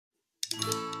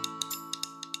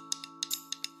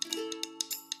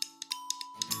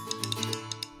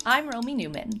I'm Romy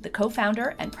Newman, the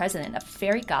co-founder and president of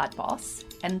Fairygodboss,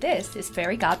 and this is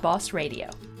Fairygodboss Radio.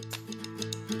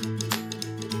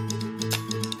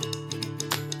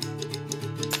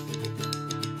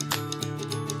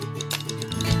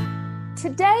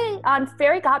 Today on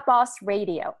Fairygodboss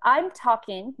Radio, I'm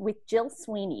talking with Jill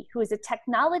Sweeney, who is a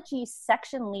technology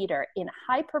section leader in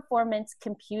high-performance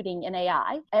computing and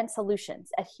AI and solutions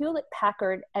at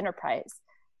Hewlett-Packard Enterprise.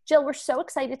 Jill, we're so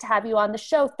excited to have you on the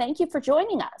show. Thank you for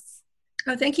joining us.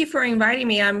 Oh, thank you for inviting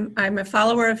me. I'm a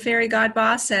follower of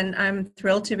Fairygodboss, and I'm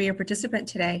thrilled to be a participant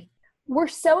today. We're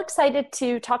so excited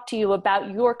to talk to you about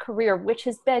your career, which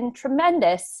has been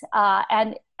tremendous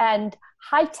and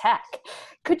high tech.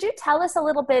 Could you tell us a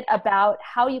little bit about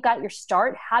how you got your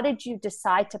start? How did you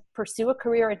decide to pursue a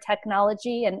career in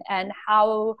technology, and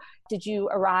how did you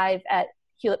arrive at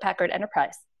Hewlett-Packard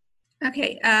Enterprise?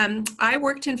 Okay, I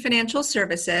worked in financial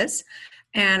services,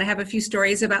 and I have a few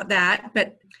stories about that,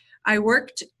 but I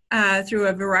worked through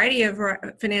a variety of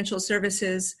financial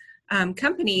services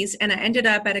companies, and I ended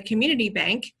up at a community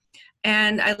bank.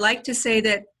 And I like to say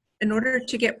that in order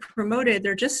to get promoted,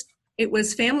 it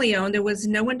was family owned. There was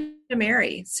no one to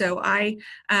marry. So I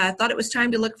thought it was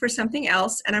time to look for something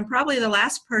else. And I'm probably the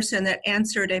last person that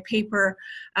answered a paper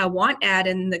want ad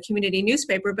in the community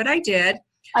newspaper, but I did.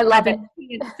 I love it.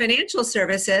 In financial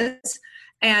services,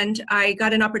 and I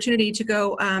got an opportunity to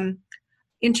go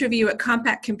interview at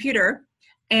Compact Computer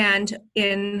and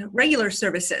in regular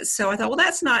services. So I thought, well,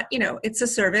 that's not, it's a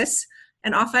service.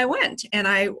 And off I went. And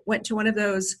I went to one of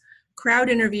those crowd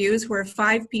interviews where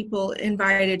 5 people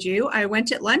invited you. I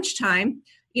went at lunchtime,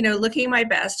 looking my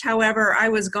best. However, I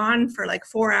was gone for like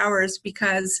 4 hours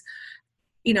because,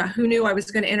 who knew I was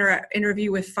going to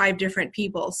interview with 5 different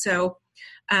people. So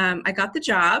I got the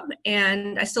job,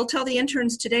 and I still tell the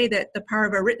interns today that the power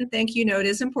of a written thank you note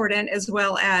is important, as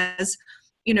well as,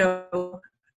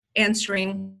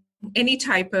 answering any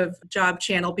type of job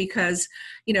channel, because,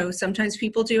 sometimes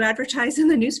people do advertise in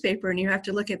the newspaper and you have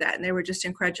to look at that. And they were just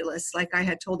incredulous. Like I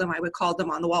had told them I would call them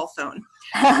on the wall phone.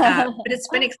 But it's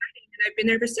been exciting, and I've been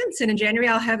there ever since. And in January,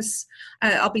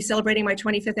 I'll be celebrating my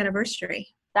 25th anniversary.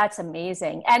 That's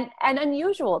amazing and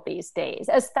unusual these days,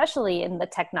 especially in the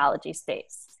technology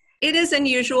space. It is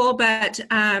unusual, but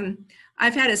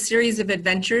I've had a series of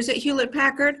adventures at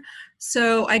Hewlett-Packard,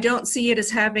 so I don't see it as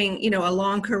having, a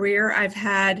long career. I've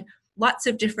had lots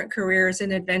of different careers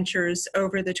and adventures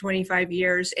over the 25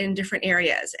 years in different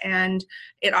areas, and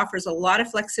it offers a lot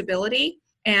of flexibility,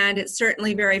 and it's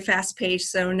certainly very fast-paced,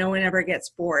 so no one ever gets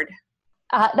bored.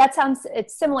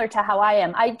 It's similar to how I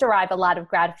am. I derive a lot of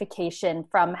gratification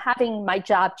from having my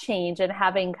job change and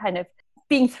having kind of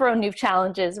being thrown new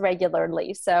challenges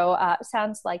regularly. So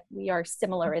sounds like we are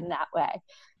similar in that way.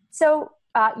 So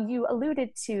you alluded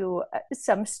to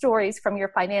some stories from your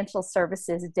financial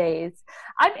services days.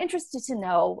 I'm interested to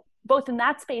know, both in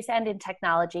that space and in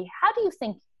technology, how do you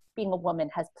think being a woman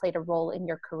has played a role in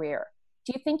your career?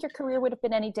 Do you think your career would have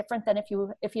been any different than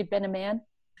if you'd been a man?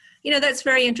 That's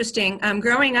very interesting.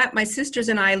 Growing up, my sisters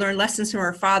and I learned lessons from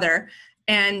our father,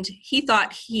 and he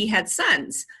thought he had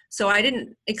sons. So I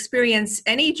didn't experience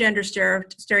any gender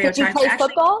stereotypes. Did you play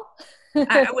football?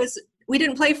 We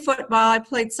didn't play football. I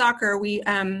played soccer. We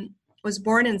was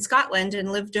born in Scotland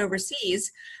and lived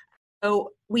overseas.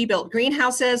 So we built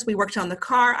greenhouses. We worked on the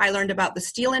car. I learned about the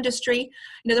steel industry.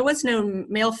 There was no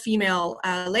male-female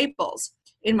labels.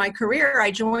 In my career, I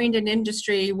joined an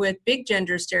industry with big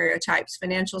gender stereotypes,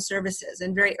 financial services.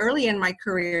 And very early in my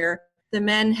career, the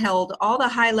men held all the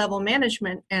high-level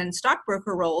management and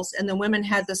stockbroker roles, and the women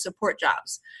had the support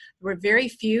jobs. There were very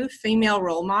few female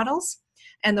role models,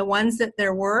 and the ones that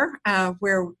there were,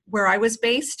 where I was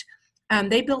based,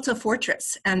 they built a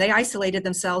fortress, and they isolated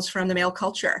themselves from the male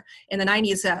culture. In the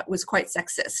 90s, was quite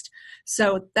sexist.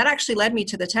 So that actually led me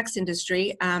to the tech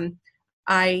industry.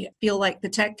 I feel like the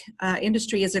tech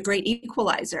industry is a great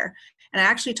equalizer. And I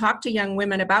actually talk to young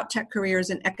women about tech careers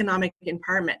and economic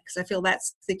empowerment, because I feel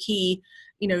that's the key,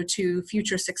 to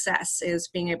future success, is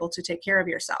being able to take care of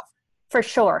yourself. For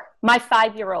sure. My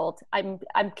 5-year-old, I'm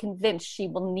convinced she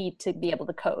will need to be able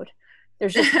to code.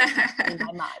 There's just in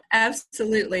my mind.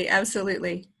 Absolutely.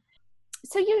 Absolutely.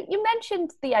 So you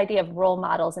mentioned the idea of role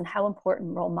models and how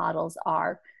important role models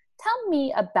are. Tell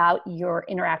me about your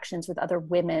interactions with other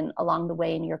women along the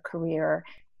way in your career,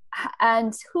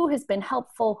 and who has been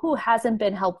helpful, who hasn't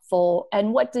been helpful,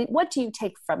 and what do you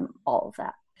take from all of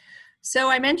that?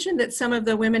 So I mentioned that some of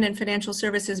the women in financial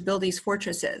services build these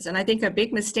fortresses, and I think a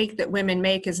big mistake that women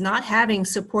make is not having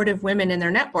supportive women in their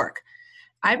network.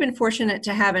 I've been fortunate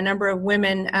to have a number of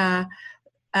women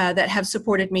that have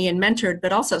supported me and mentored,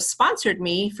 but also sponsored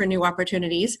me for new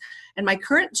opportunities. And my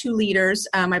current two leaders,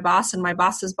 my boss and my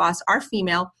boss's boss, are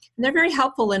female, and they're very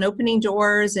helpful in opening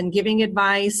doors and giving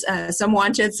advice, some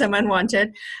wanted, some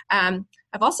unwanted.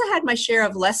 I've also had my share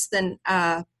of less than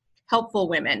helpful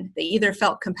women. They either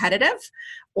felt competitive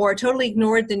or totally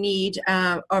ignored the need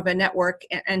of a network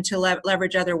and to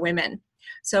leverage other women.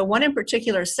 So one in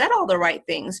particular said all the right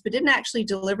things, but didn't actually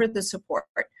deliver the support.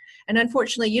 And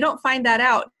unfortunately, you don't find that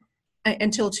out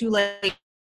until too late,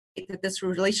 that this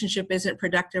relationship isn't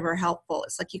productive or helpful.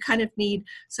 It's like you kind of need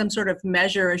some sort of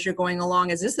measure as you're going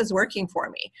along, as this is working for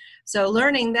me. So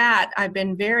learning that, I've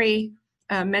been very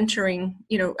mentoring,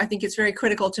 I think it's very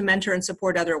critical to mentor and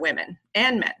support other women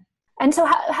and men. And so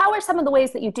how are some of the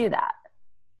ways that you do that?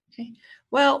 Okay.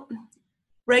 Well,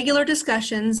 regular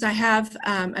discussions. I have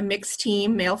a mixed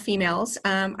team, male, females.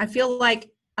 I feel like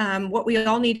what we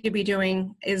all need to be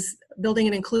doing is building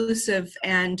an inclusive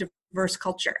and diverse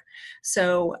culture.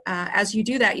 So as you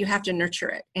do that, you have to nurture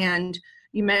it. And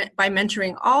by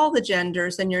mentoring all the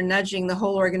genders, then you're nudging the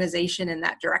whole organization in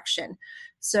that direction.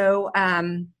 So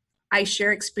I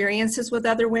share experiences with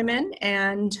other women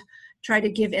and try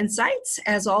to give insights,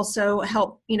 as also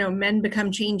help men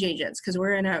become change agents, because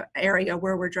we're in an area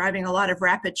where we're driving a lot of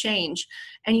rapid change.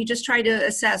 And you just try to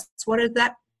assess, what are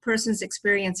that person's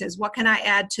experiences? What can I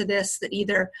add to this that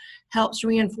either helps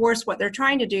reinforce what they're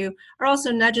trying to do, or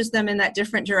also nudges them in that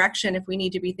different direction if we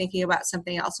need to be thinking about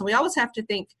something else? And we always have to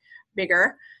think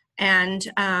bigger.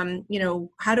 And,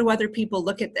 how do other people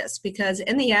look at this? Because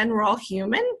in the end, we're all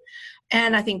human.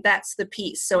 And I think that's the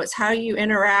piece. So it's how you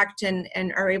interact and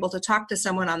are able to talk to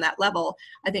someone on that level,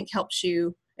 I think helps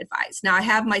you advise. Now, I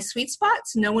have my sweet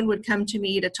spots. No one would come to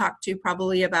me to talk to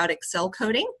probably about Excel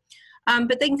coding,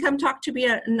 but they can come talk to me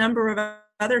a number of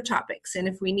other topics. And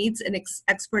if we need an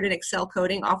expert in Excel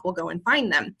coding, off we'll go and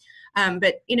find them.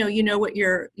 But you know what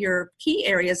your key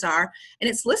areas are, and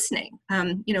it's listening,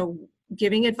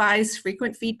 giving advice,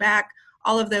 frequent feedback.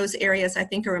 All of those areas I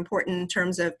think are important in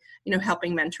terms of,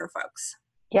 helping mentor folks.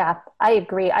 Yeah, I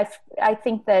agree. I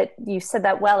think that you said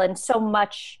that well, and so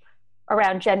much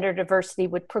around gender diversity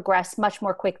would progress much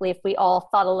more quickly if we all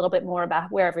thought a little bit more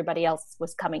about where everybody else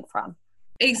was coming from.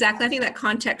 Exactly. I think that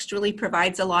context really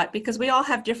provides a lot, because we all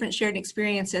have different shared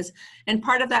experiences. And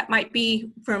part of that might be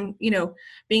from,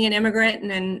 being an immigrant and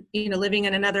then, living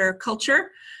in another culture,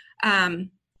 and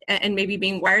maybe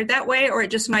being wired that way, or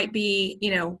it just might be,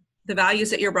 the values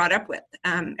that you're brought up with.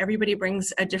 Everybody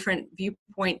brings a different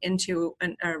viewpoint into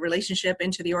a relationship,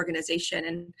 into the organization.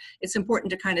 And it's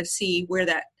important to kind of see where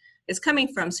that is coming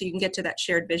from so you can get to that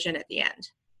shared vision at the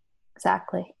end.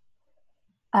 Exactly.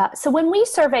 So when we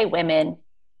survey women,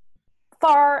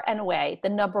 far and away, the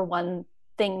number one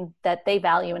thing that they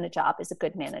value in a job is a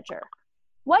good manager.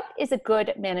 What is a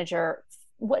good manager?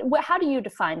 How do you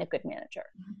define a good manager?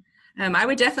 I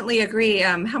would definitely agree.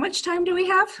 How much time do we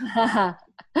have?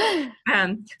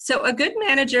 So a good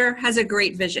manager has a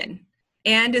great vision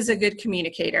and is a good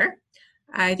communicator.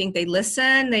 I think they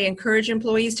listen, they encourage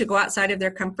employees to go outside of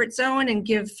their comfort zone and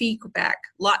give feedback,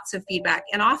 lots of feedback,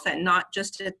 and often not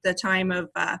just at the time of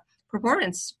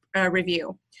performance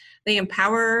review. They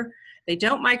empower, they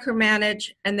don't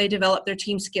micromanage, and they develop their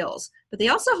team skills, but they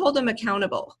also hold them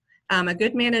accountable. A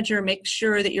good manager makes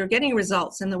sure that you're getting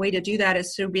results, and the way to do that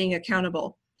is through being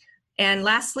accountable. And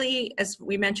lastly, as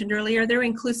we mentioned earlier, they're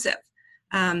inclusive.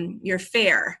 You're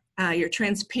fair, you're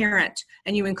transparent,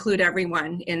 and you include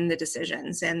everyone in the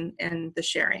decisions and the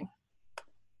sharing.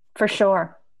 For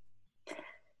sure.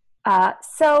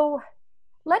 So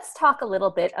let's talk a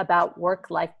little bit about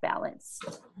work-life balance.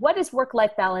 What does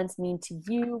work-life balance mean to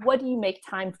you? What do you make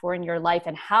time for in your life,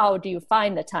 and how do you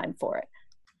find the time for it?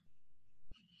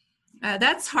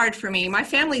 That's hard for me. My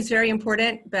family is very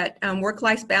important, but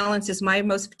work-life balance is my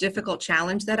most difficult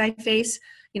challenge that I face.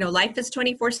 Life is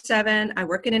 24/7. I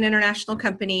work in an international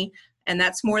company, and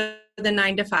that's more than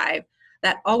 9 to 5.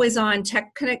 That always-on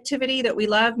tech connectivity that we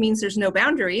love means there's no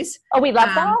boundaries. Oh, we love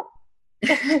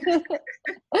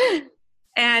that?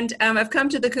 And I've come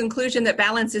to the conclusion that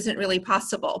balance isn't really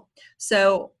possible.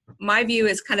 So my view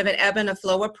is kind of an ebb and a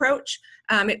flow approach.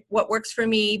 What works for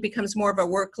me becomes more of a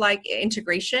work-like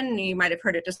integration. You might have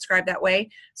heard it described that way.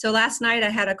 So last night I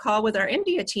had a call with our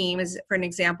India team, as for an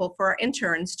example, for our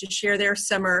interns to share their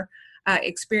summer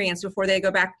experience before they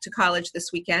go back to college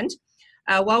this weekend.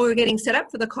 While we were getting set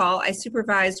up for the call, I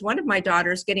supervised one of my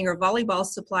daughters getting her volleyball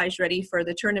supplies ready for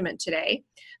the tournament today.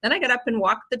 Then I got up and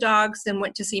walked the dogs and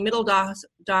went to see middle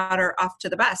daughter off to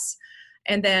the bus.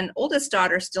 And then oldest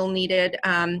daughter still needed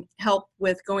help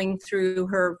with going through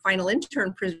her final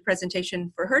intern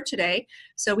presentation for her today.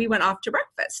 So we went off to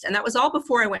breakfast. And that was all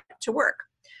before I went to work.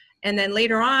 And then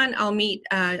later on, I'll meet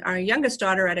our youngest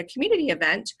daughter at a community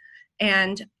event.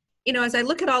 And, as I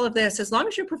look at all of this, as long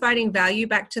as you're providing value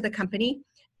back to the company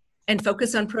and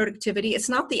focus on productivity, it's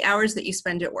not the hours that you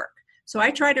spend at work. So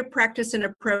I try to practice an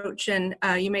approach, and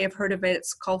you may have heard of it.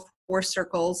 It's called 4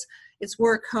 circles. It's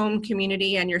work, home,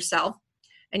 community, and yourself.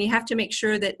 And you have to make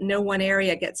sure that no one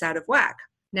area gets out of whack.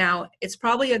 Now, it's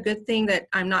probably a good thing that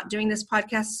I'm not doing this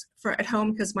podcast at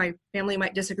home, because my family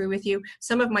might disagree with you.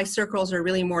 Some of my circles are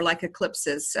really more like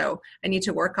eclipses, so I need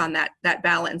to work on that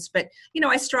balance. But,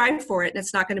 I strive for it, and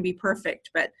it's not going to be perfect,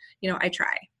 but, I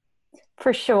try.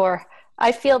 For sure.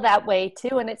 I feel that way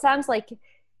too. And it sounds like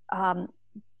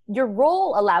your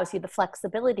role allows you the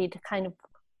flexibility to kind of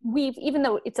weave, even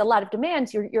though it's a lot of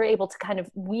demands, you're able to kind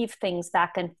of weave things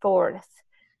back and forth.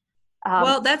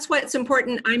 Well, that's what's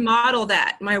important. I model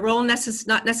that. My role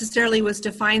not necessarily was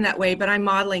defined that way, but I'm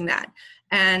modeling that.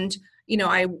 And,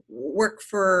 I work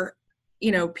for,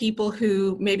 people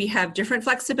who maybe have different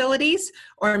flexibilities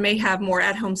or may have more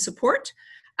at-home support.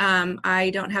 I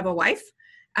don't have a wife,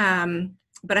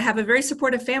 but I have a very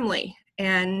supportive family.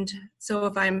 And so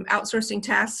if I'm outsourcing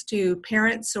tasks to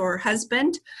parents or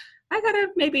husband, I gotta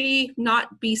maybe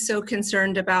not be so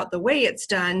concerned about the way it's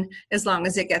done as long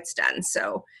as it gets done.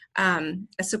 So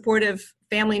a supportive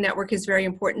family network is very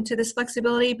important to this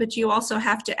flexibility, but you also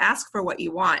have to ask for what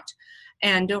you want,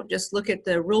 and don't just look at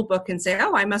the rule book and say,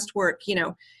 oh, I must work,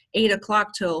 8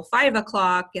 o'clock till 5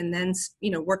 o'clock and then,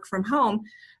 work from home.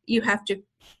 You have to,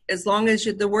 as long as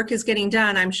the work is getting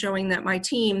done, I'm showing that my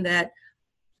team that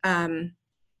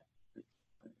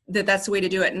that's the way to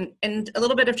do it. And a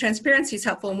little bit of transparency is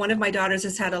helpful. And one of my daughters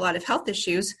has had a lot of health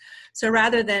issues. So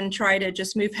rather than try to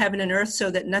just move heaven and earth so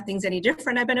that nothing's any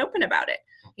different, I've been open about it.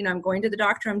 I'm going to the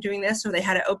doctor, I'm doing this, or they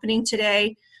had an opening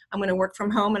today. I'm going to work from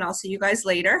home and I'll see you guys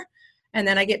later. And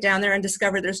then I get down there and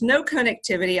discover there's no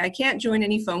connectivity. I can't join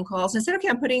any phone calls. I said, okay,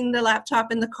 I'm putting the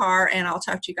laptop in the car and I'll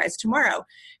talk to you guys tomorrow.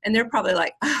 And they're probably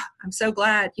like, oh, I'm so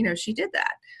glad, she did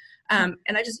that. And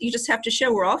you just have to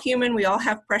show we're all human. We all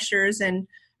have pressures and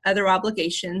other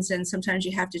obligations, and sometimes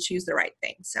you have to choose the right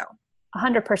thing. So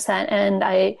 100%. And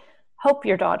I hope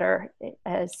your daughter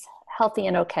is healthy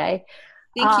and okay.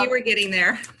 Thank you. We're getting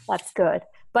there. That's good.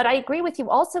 But I agree with you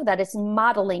also that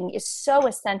modeling is so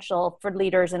essential for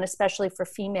leaders, and especially for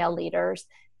female leaders.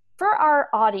 For our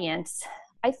audience,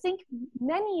 I think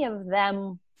many of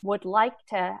them would like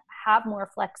to have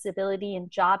more flexibility in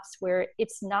jobs where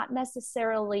it's not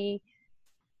necessarily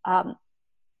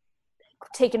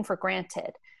taken for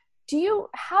granted.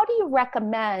 How do you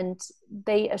recommend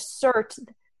they assert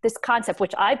this concept,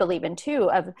 which I believe in too,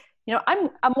 of,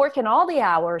 I'm working all the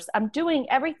hours, I'm doing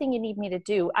everything you need me to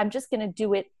do, I'm just going to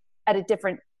do it at a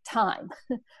different time.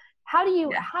 How do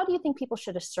you think people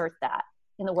should assert that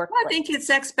in the workplace? Well, I think it's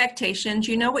expectations.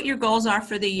 You know what your goals are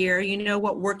for the year. You know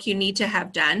what work you need to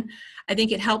have done. I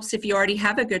think it helps if you already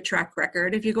have a good track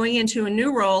record. If you're going into a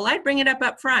new role, I'd bring it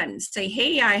up front and say,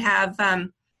 hey, I have,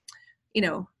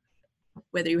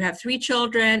 whether you have 3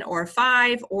 children or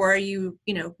 5, or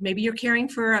maybe you're caring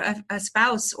for a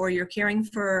spouse, or you're caring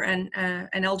for an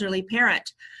elderly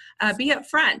parent. Be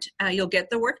upfront. You'll get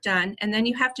the work done, and then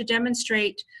you have to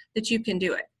demonstrate that you can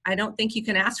do it. I don't think you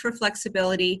can ask for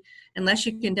flexibility unless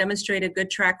you can demonstrate a good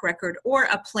track record or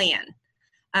a plan.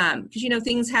 Because,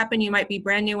 things happen. You might be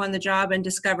brand new on the job and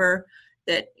discover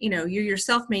that, you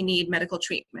yourself may need medical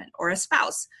treatment, or a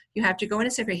spouse. You have to go in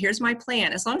and say, okay, here's my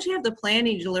plan. As long as you have the plan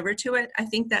and you deliver to it, I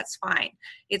think that's fine.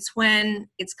 It's when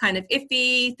it's kind of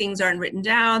iffy, things aren't written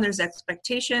down, there's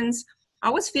expectations. I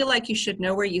always feel like you should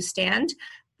know where you stand.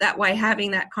 That way,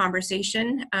 having that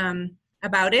conversation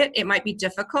about it might be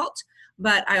difficult,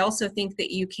 but I also think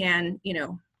that you can,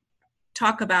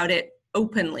 talk about it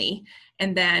openly,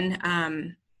 and then,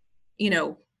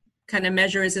 kind of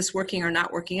measure, is this working or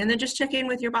not working? And then just check in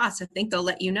with your boss. I think they'll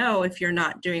let you know if you're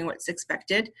not doing what's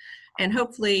expected. And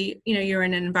hopefully, you're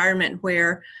in an environment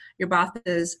where your boss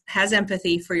has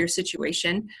empathy for your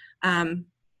situation.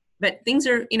 But things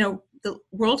are, the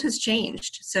world has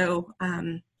changed. So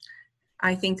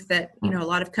I think that, a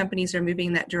lot of companies are moving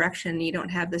in that direction. You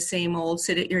don't have the same old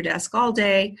sit at your desk all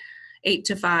day, 8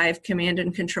 to 5, command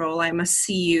and control, I must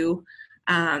see you.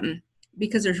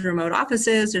 Because there's remote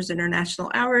offices, there's international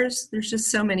hours, there's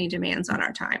just so many demands on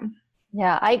our time.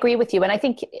 Yeah, I agree with you. And I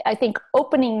think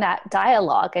opening that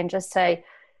dialogue and just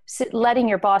letting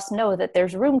your boss know that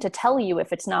there's room to tell you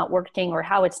if it's not working or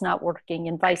how it's not working,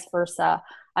 and vice versa,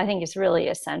 I think is really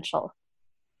essential.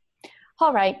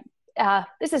 All right.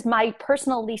 This is my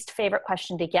personal least favorite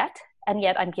question to get, and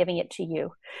yet I'm giving it to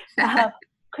you.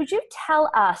 Could you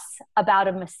tell us about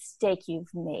a mistake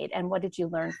you've made, and what did you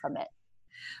learn from it?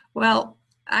 Well,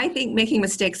 I think making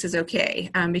mistakes is okay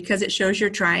because it shows you're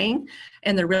trying,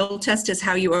 and the real test is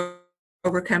how you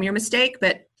overcome your mistake.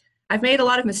 But I've made a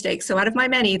lot of mistakes. So out of my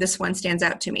many, this one stands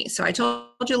out to me. So I told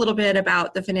you a little bit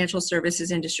about the financial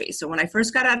services industry. So when I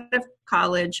first got out of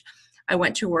college, I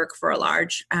went to work for a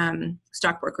large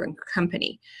stockbroker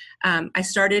company. I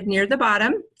started near the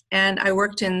bottom, and I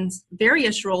worked in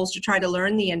various roles to try to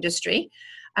learn the industry.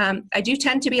 I do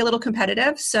tend to be a little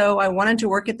competitive, so I wanted to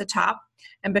work at the top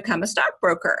and become a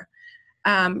stockbroker.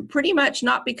 Pretty much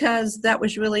not because that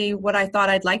was really what I thought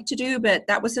I'd like to do, but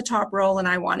that was the top role and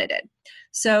I wanted it.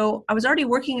 So I was already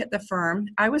working at the firm.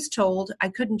 I was told I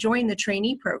couldn't join the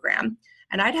trainee program,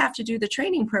 and I'd have to do the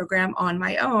training program on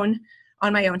my own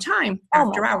time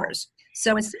after hours.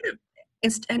 So instead of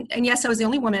and yes, I was the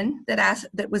only woman that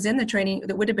was in the training,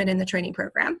 that would have been in the training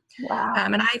program. Wow.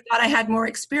 And I thought I had more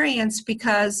experience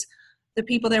because the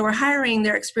people they were hiring,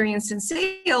 their experience in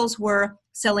sales were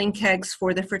selling kegs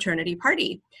for the fraternity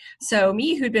party. So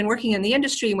me, who'd been working in the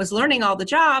industry and was learning all the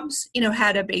jobs,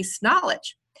 had a base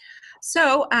knowledge.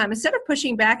 So instead of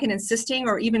pushing back and insisting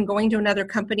or even going to another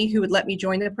company who would let me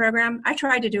join the program, I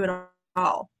tried to do it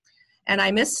all. And I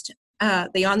missed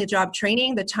the on-the-job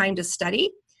training, the time to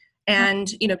study,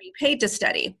 and be paid to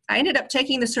study. I ended up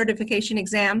taking the certification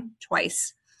exam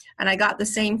twice, and I got the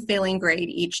same failing grade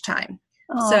each time.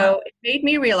 Oh. So it made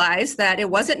me realize that it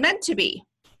wasn't meant to be.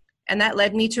 And that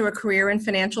led me to a career in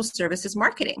financial services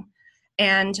marketing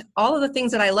and all of the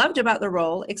things that I loved about the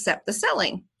role except the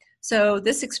selling. So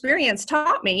this experience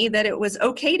taught me that it was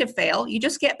okay to fail. You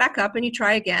just get back up and you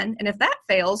try again. And if that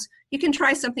fails, you can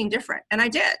try something different. And I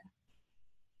did.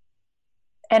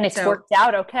 And it's worked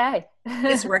out okay.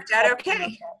 It's worked out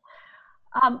okay.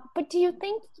 But do you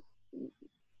think,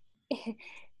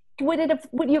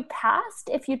 would you have passed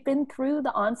if you'd been through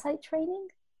the on-site training?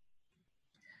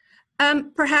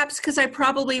 Perhaps because I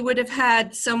probably would have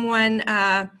had someone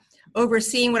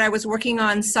overseeing what I was working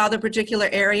on, saw the particular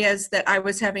areas that I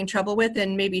was having trouble with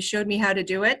and maybe showed me how to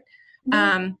do it.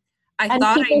 I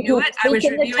thought I knew it. I was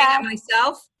reviewing it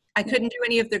myself. I couldn't do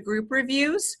any of the group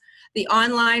reviews. The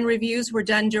online reviews were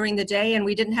done during the day, and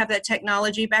we didn't have that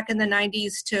technology back in the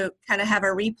 90s to kind of have a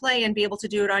replay and be able to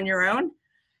do it on your own.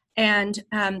 And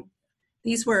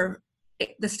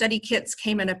the study kits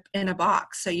came in a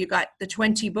box. So you got the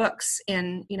 20 books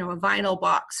in, a vinyl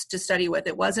box to study with.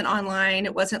 It wasn't online.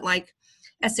 It wasn't like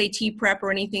SAT prep or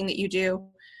anything that you do.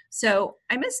 So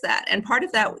I missed that. And part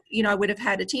of that, I would have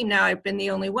had a team. Now I've been the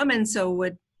only woman. So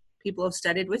would people have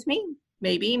studied with me?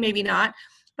 Maybe, maybe not.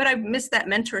 But I missed that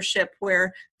mentorship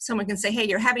where someone can say, hey,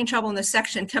 you're having trouble in this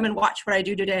section. Come and watch what I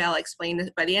do today. I'll explain this.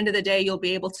 By the end of the day, you'll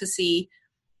be able to see.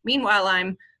 Meanwhile,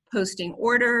 I'm posting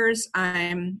orders.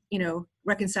 I'm,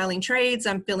 reconciling trades.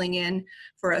 I'm filling in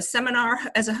for a seminar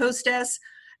as a hostess.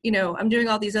 I'm doing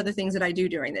all these other things that I do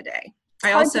during the day.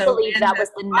 I also believe that was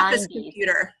the office 90s.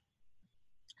 Computer.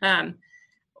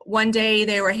 One day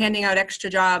they were handing out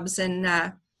extra jobs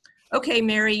and, okay,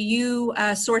 Mary, you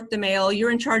sort the mail.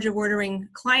 You're in charge of ordering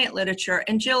client literature.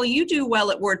 And Jill, you do well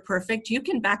at WordPerfect. You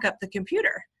can back up the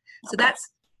computer. So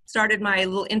that's started my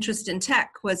little interest in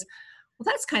tech was, well,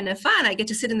 that's kind of fun. I get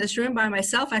to sit in this room by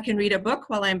myself. I can read a book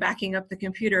while I'm backing up the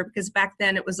computer because back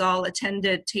then it was all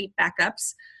attended tape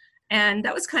backups. And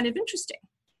that was kind of interesting.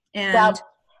 And well,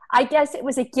 I guess it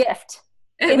was a gift.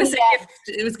 It was a gift.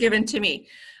 It was given to me.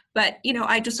 But,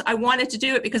 I wanted to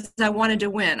do it because I wanted to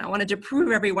win. I wanted to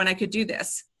prove everyone I could do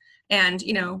this. And,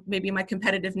 maybe my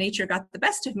competitive nature got the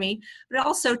best of me, but it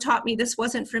also taught me this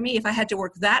wasn't for me. If I had to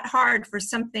work that hard for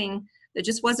something that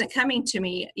just wasn't coming to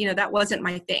me, that wasn't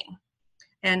my thing.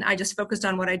 And I just focused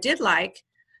on what I did like,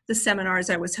 the seminars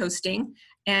I was hosting,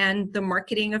 and the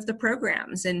marketing of the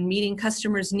programs and meeting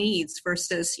customers' needs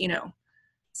versus,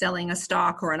 selling a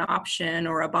stock or an option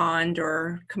or a bond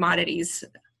or commodities.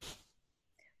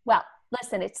 Well,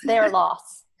 listen, it's their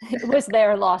loss. It was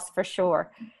their loss for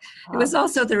sure. It was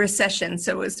also the recession,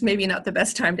 so it was maybe not the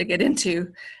best time to get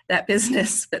into that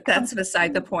business, but that's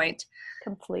beside the point.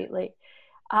 Completely.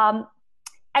 And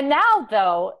now,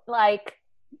 though,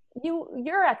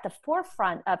 you're at the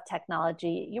forefront of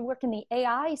technology. You work in the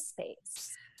AI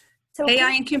space. So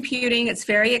AI and computing, it's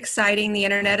very exciting, the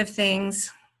Internet of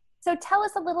Things. So tell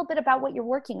us a little bit about what you're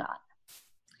working on.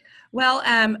 Well,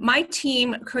 my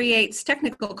team creates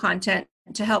technical content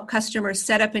to help customers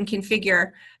set up and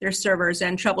configure their servers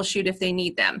and troubleshoot if they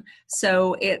need them.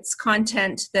 So it's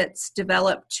content that's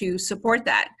developed to support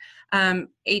that.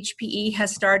 HPE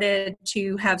has started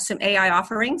to have some AI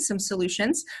offerings, some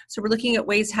solutions. So we're looking at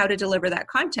ways how to deliver that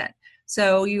content.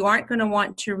 So you aren't going to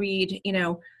want to read,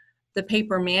 the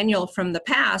paper manual from the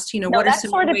past. What are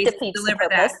some ways to deliver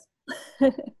that?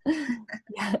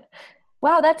 Yeah.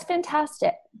 Wow, that's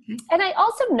fantastic. Okay. And I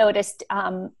also noticed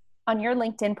on your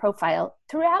LinkedIn profile,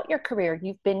 throughout your career,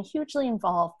 you've been hugely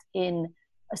involved in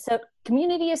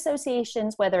community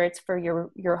associations, whether it's for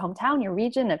your hometown, your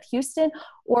region of Houston,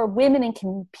 or women in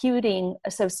computing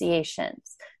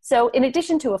associations. So in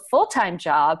addition to a full-time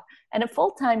job and a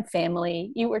full-time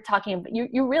family, you were talking about,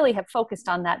 you really have focused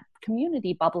on that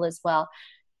community bubble as well.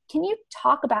 Can you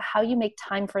talk about how you make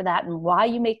time for that and why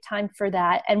you make time for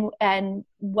that, and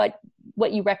what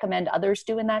you recommend others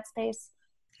do in that space?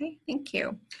 Okay, thank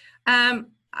you.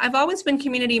 I've always been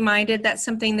community minded. That's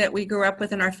something that we grew up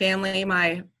with in our family.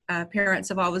 My parents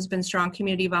have always been strong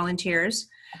community volunteers.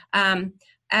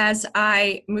 As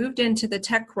I moved into the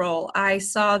tech role, I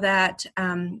saw that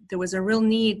there was a real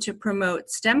need to promote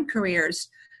STEM careers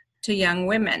to young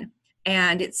women.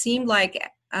 And it seemed like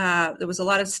there was a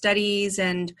lot of studies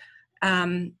and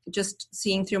just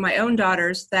seeing through my own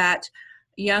daughters that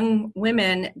young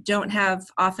women don't have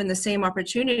often the same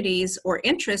opportunities or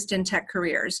interest in tech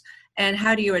careers. And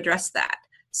how do you address that?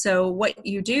 So what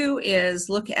you do is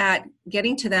look at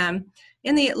getting to them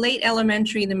in the late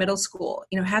elementary, the middle school,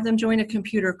 have them join a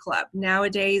computer club.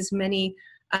 Nowadays, many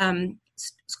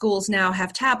schools now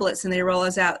have tablets and they roll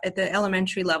us out at the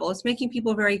elementary level. It's making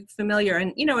people very familiar.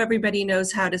 And, everybody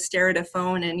knows how to stare at a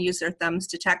phone and use their thumbs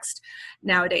to text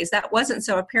nowadays. That wasn't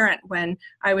so apparent when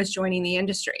I was joining the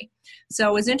industry. So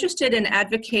I was interested in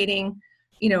advocating,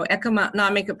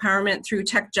 economic empowerment through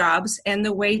tech jobs. And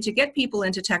the way to get people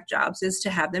into tech jobs is to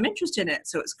have them interested in it.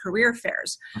 So it's career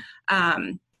fairs,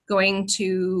 going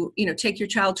to, take your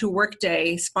child to work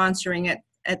day, sponsoring it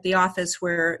at the office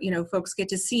where, folks get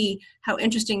to see how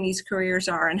interesting these careers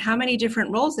are and how many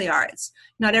different roles they are. It's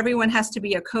not everyone has to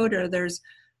be a coder. There's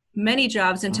many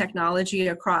jobs in technology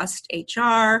across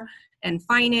HR and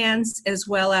finance, as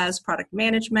well as product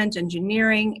management,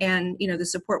 engineering, and, the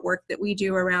support work that we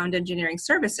do around engineering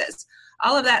services.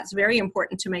 All of that's very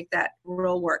important to make that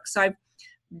role work. So I've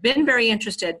been very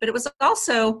interested, but it was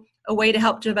also a way to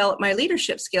help develop my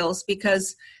leadership skills,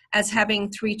 because as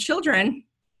having 3 children,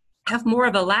 have more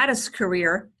of a lattice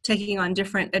career, taking on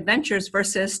different adventures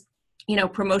versus,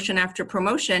 promotion after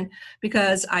promotion,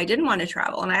 because I didn't want to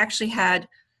travel. And I actually had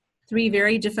 3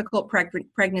 very difficult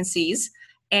pregnancies,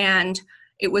 and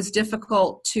it was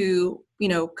difficult to,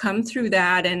 come through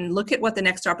that and look at what the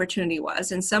next opportunity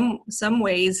was. And some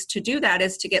ways to do that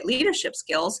is to get leadership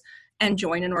skills and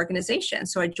join an organization.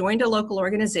 So I joined a local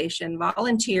organization,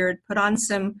 volunteered, put on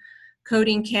some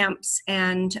coding camps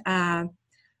and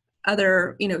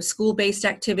other, school-based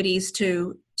activities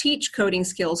to teach coding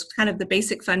skills, kind of the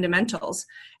basic fundamentals,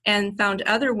 and found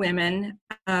other women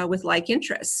with like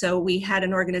interests. So we had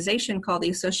an organization called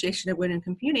the Association of Women in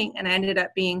Computing, and I ended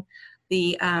up being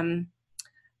the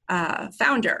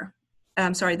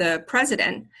the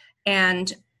president.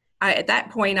 And at that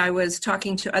point, I was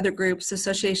talking to other groups,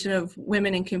 Association of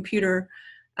Women in Computer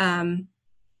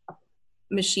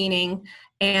Machining,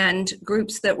 and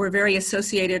groups that were very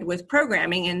associated with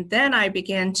programming. And then I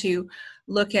began to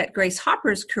look at Grace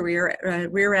Hopper's career,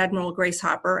 Rear Admiral Grace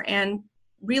Hopper, and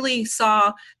really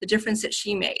saw the difference that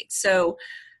she made. So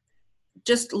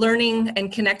just learning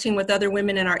and connecting with other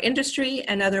women in our industry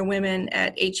and other women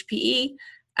at HPE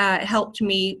helped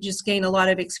me just gain a lot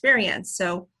of experience.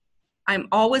 So I'm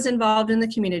always involved in the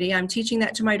community. I'm teaching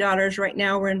that to my daughters. Right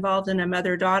now, we're involved in a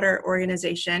mother-daughter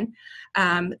organization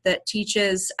that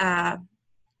teaches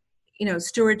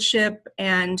stewardship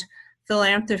and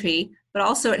philanthropy, but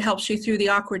also it helps you through the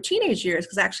awkward teenage years,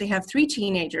 because I actually have 3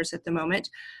 teenagers at the moment.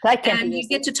 And you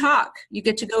get to talk. You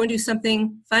get to go and do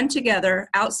something fun together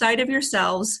outside of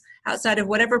yourselves, outside of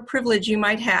whatever privilege you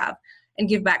might have, and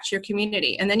give back to your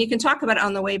community. And then you can talk about it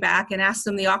on the way back and ask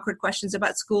them the awkward questions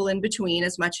about school in between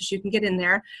as much as you can get in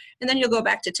there. And then you'll go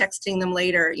back to texting them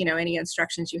later, any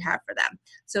instructions you have for them.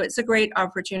 So it's a great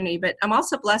opportunity. But I'm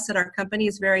also blessed that our company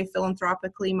is very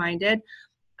philanthropically minded.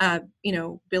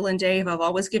 Bill and Dave have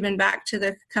always given back to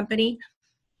the company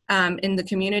in the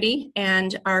community.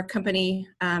 And our company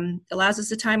allows us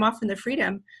the time off and the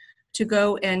freedom to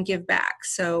go and give back.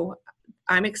 So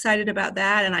I'm excited about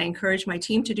that, and I encourage my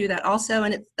team to do that also.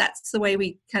 And that's the way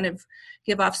we kind of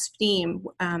give off steam.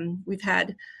 We've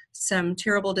had some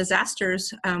terrible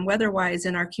disasters weather-wise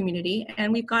in our community,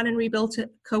 and we've gone and rebuilt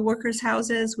co-workers'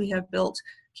 houses. We have built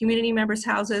community members'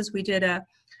 houses. We did a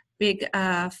big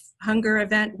hunger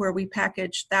event where we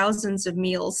packaged thousands of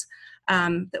meals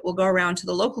that will go around to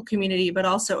the local community, but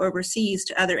also overseas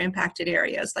to other impacted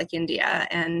areas like India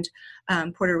and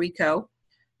Puerto Rico,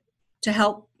 to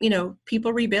help,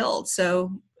 people rebuild.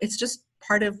 So it's just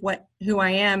part of who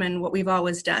I am and what we've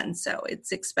always done. So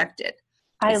it's expected.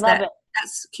 I love it.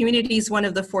 That's community is one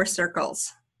of the 4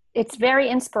 circles. It's very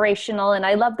inspirational, and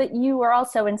I love that you are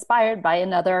also inspired by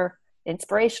another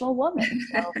inspirational woman.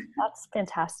 So that's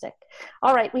fantastic.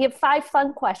 All right, we have 5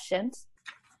 fun questions.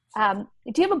 Do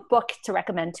you have a book to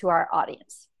recommend to our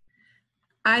audience?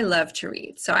 I love to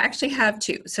read. So I actually have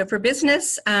 2. So for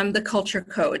business, The Culture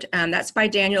Code. That's by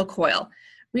Daniel Coyle.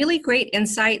 Really great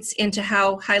insights into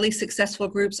how highly successful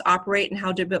groups operate and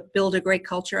how to build a great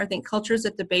culture. I think culture is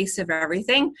at the base of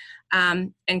everything,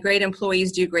 and great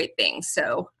employees do great things.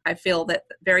 So I feel that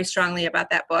very strongly about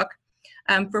that book.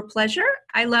 For pleasure,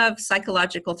 I love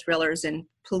psychological thrillers and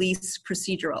police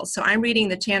procedurals. So I'm reading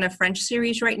the Tana French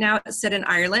series right now. It's set in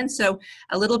Ireland, so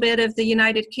a little bit of the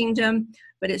United Kingdom,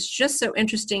 but it's just so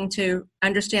interesting to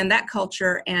understand that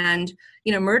culture. And,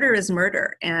 murder is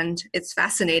murder, and it's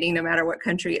fascinating no matter what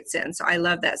country it's in. So I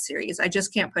love that series. I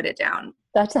just can't put it down.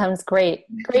 That sounds great.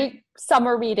 Great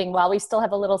summer reading while we still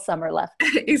have a little summer left.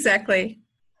 Exactly.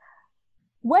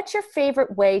 What's your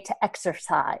favorite way to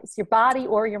exercise, your body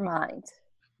or your mind?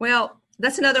 Well,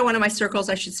 that's another one of my circles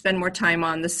I should spend more time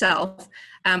on, the self.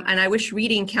 And I wish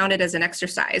reading counted as an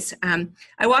exercise.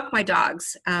 I walk my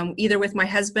dogs, either with my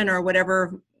husband or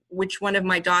which one of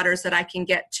my daughters that I can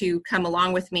get to come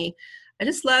along with me. I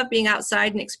just love being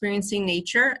outside and experiencing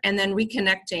nature and then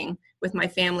reconnecting with my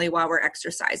family while we're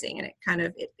exercising.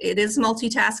 And it is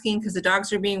multitasking because the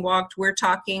dogs are being walked, we're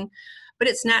talking, but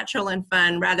it's natural and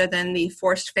fun rather than the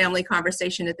forced family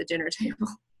conversation at the dinner table.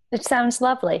 It sounds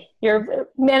lovely. You're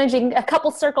managing a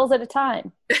couple circles at a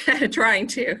time. Trying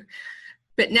to.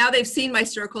 But now they've seen my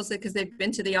circles because they've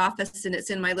been to the office and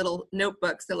it's in my little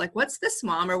notebooks. They're like, "What's this,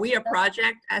 Mom? Are we a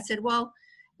project?" I said, "Well,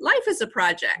 life is a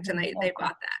project." And they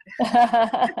bought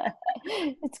that.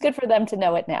 It's good for them to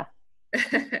know it now.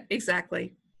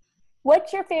 Exactly.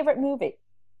 What's your favorite movie?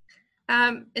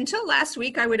 Until last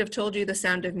week, I would have told you The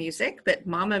Sound of Music, but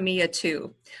Mamma Mia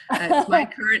 2. It's my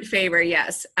current favorite,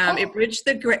 yes. It bridged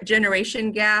the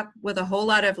generation gap with a whole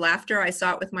lot of laughter. I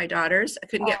saw it with my daughters. I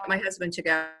couldn't get my husband to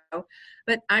go,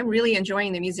 but I'm really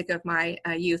enjoying the music of my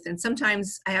youth. And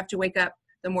sometimes I have to wake up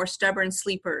the more stubborn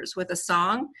sleepers with a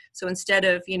song. So instead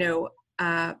of,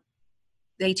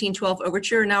 the 1812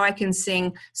 Overture, now I can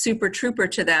sing Super Trooper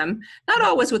to them. Not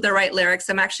always with the right lyrics.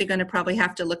 I'm actually going to probably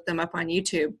have to look them up on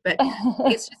YouTube, but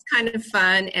it's just kind of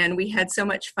fun. And we had so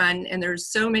much fun. And there's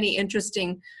so many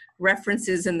interesting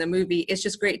references in the movie. It's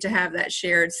just great to have that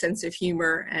shared sense of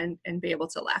humor and be able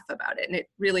to laugh about it. And it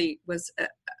really was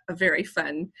a very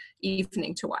fun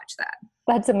evening to watch that.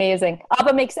 That's amazing.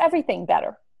 ABBA makes everything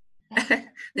better.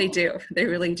 They do. They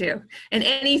really do. And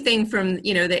anything from, the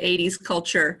 80s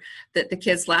culture that the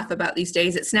kids laugh about these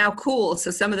days, it's now cool. So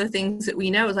some of the things that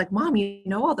we know is like, "Mom, you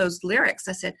know all those lyrics?"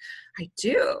 I said, "I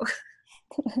do."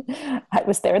 I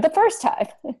was there the first time.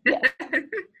 All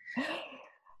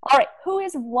right. Who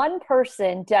is one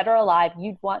person, dead or alive,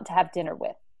 you'd want to have dinner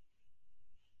with?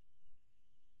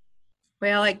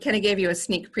 Well, I kind of gave you a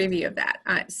sneak preview of that.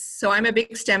 So I'm a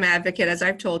big STEM advocate, as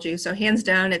I've told you. So hands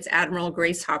down, it's Admiral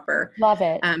Grace Hopper. Love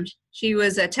it. She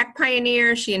was a tech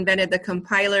pioneer. She invented the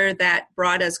compiler that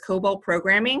brought us COBOL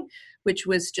programming, which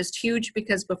was just huge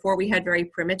because before we had very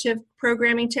primitive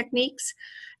programming techniques.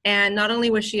 And not only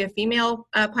was she a female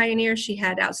pioneer, she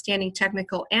had outstanding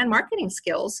technical and marketing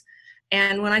skills.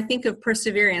 And when I think of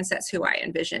perseverance, that's who I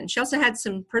envision. She also had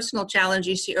some personal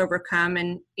challenges she overcome.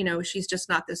 And, she's just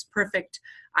not this perfect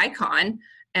icon.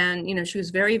 And, she was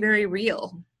very, very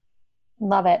real.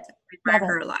 Love it. I admire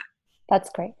her a lot. That's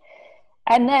great.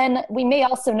 And then we may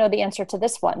also know the answer to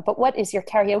this one, but what is your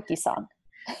karaoke song?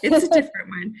 It's a different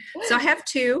one. So I have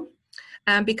 2.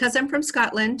 Because I'm from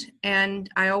Scotland and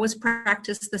I always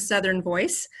practice the Southern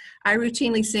voice, I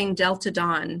routinely sing Delta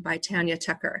Dawn by Tanya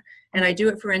Tucker, and I do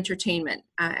it for entertainment.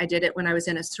 I did it when I was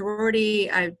in a sorority.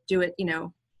 I do it,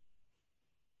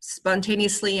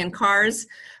 spontaneously in cars,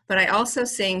 but I also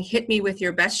sing Hit Me With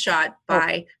Your Best Shot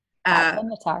by Pat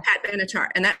Benatar.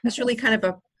 And that's really kind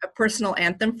of a personal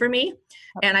anthem for me.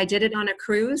 And I did it on a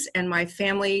cruise, and my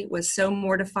family was so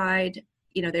mortified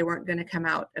they weren't going to come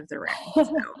out of the rain. So,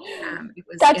 it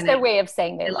was that's their way of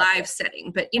saying they a live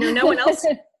setting. But no one else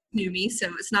knew me, so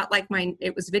it's not like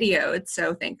it was videoed.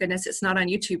 So thank goodness it's not on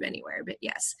YouTube anywhere. But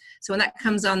yes, so when that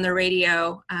comes on the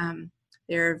radio,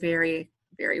 they're very,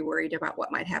 very worried about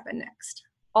what might happen next.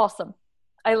 Awesome,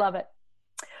 I love it.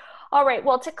 All right.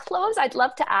 Well, to close, I'd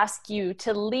love to ask you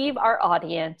to leave our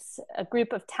audience, a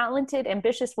group of talented,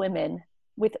 ambitious women,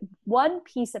 with one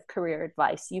piece of career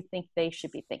advice you think they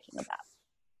should be thinking about.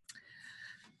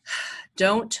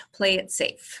 Don't play it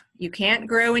safe. You can't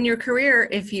grow in your career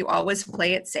if you always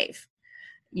play it safe.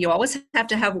 You always have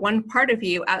to have one part of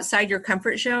you outside your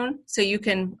comfort zone so you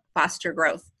can foster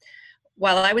growth.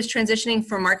 While I was transitioning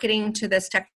from marketing to this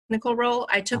technical role.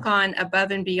 I took on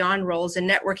above and beyond roles in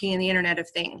networking and the Internet of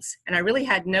Things. And I really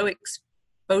had no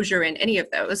exposure in any of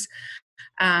those.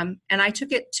 And I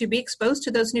took it to be exposed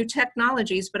to those new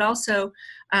technologies, but also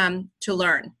to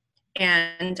learn.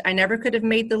 And I never could have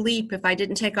made the leap if I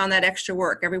didn't take on that extra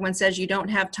work. Everyone says you don't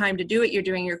have time to do it. You're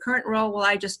doing your current role. Well,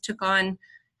 I just took on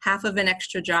half of an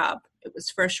extra job. It was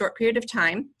for a short period of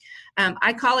time.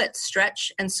 I call it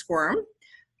stretch and squirm.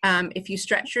 If you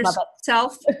stretch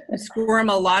yourself, you squirm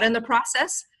a lot in the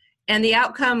process. And the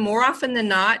outcome, more often than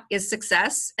not, is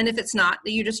success. And if it's not,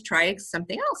 then you just try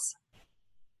something else.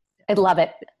 I love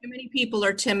it. Too many people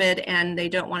are timid and they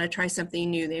don't want to try something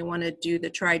new. They want to do the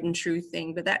tried and true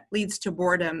thing, but that leads to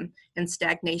boredom and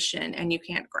stagnation, and you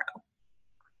can't grow.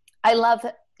 I love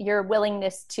your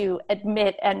willingness to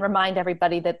admit and remind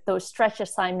everybody that those stretch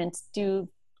assignments do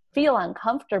feel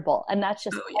uncomfortable, and that's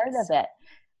just part of it.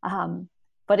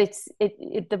 But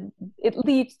it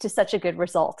leads to such a good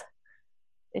result.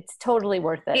 It's totally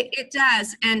worth it. It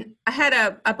does. And I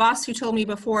had a boss who told me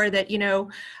before that,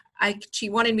 she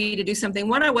wanted me to do something,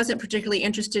 one I wasn't particularly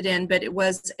interested in, but it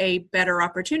was a better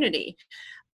opportunity.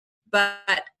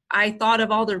 But I thought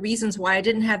of all the reasons why I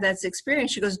didn't have that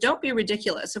experience. She goes, don't be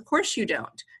ridiculous. Of course you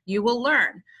don't. You will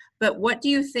learn. But what do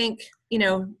you think,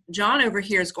 John over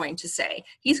here is going to say?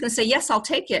 He's going to say, yes, I'll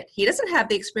take it. He doesn't have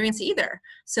the experience either.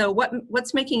 So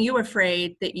what's making you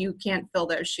afraid that you can't fill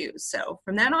those shoes? So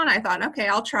from then on, I thought, okay,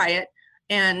 I'll try it.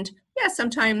 And yeah,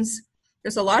 sometimes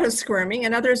there's a lot of squirming,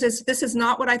 and others is, this is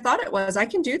not what I thought it was. I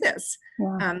can do this.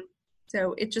 Yeah.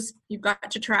 So you've got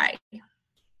to try.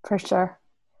 For sure.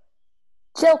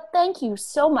 Jill, thank you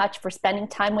so much for spending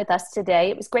time with us today.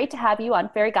 It was great to have you on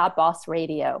Fairygodboss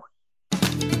Radio.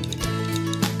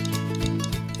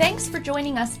 Thanks for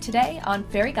joining us today on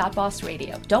Fairygodboss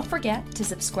Radio. Don't forget to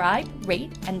subscribe,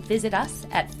 rate, and visit us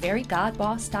at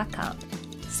fairygodboss.com.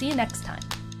 See you next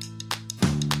time.